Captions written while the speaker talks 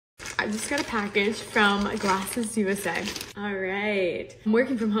I just got a package from GlassesUSA. All right. I'm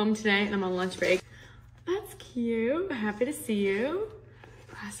working from home today and I'm on lunch break. That's cute. Happy to see you.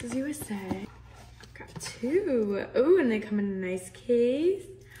 GlassesUSA. I've got two. Ooh, and they come in a nice case.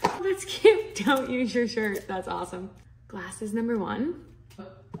 Oh, that's cute. Don't use your shirt. That's awesome. Glasses number one.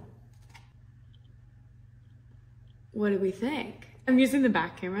 What do we think? I'm using the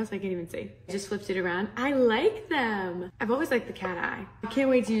back camera so I can't even see. I just flipped it around. I like them. I've always liked the cat eye. I can't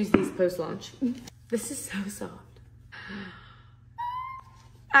wait to use these post-launch. This is so soft.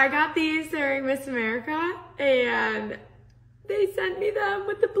 I got these during Miss America and they sent me them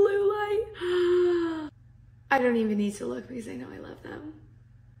with the blue light. I don't even need to look because I know I love them.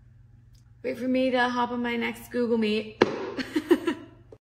 Wait for me to hop on my next Google Meet.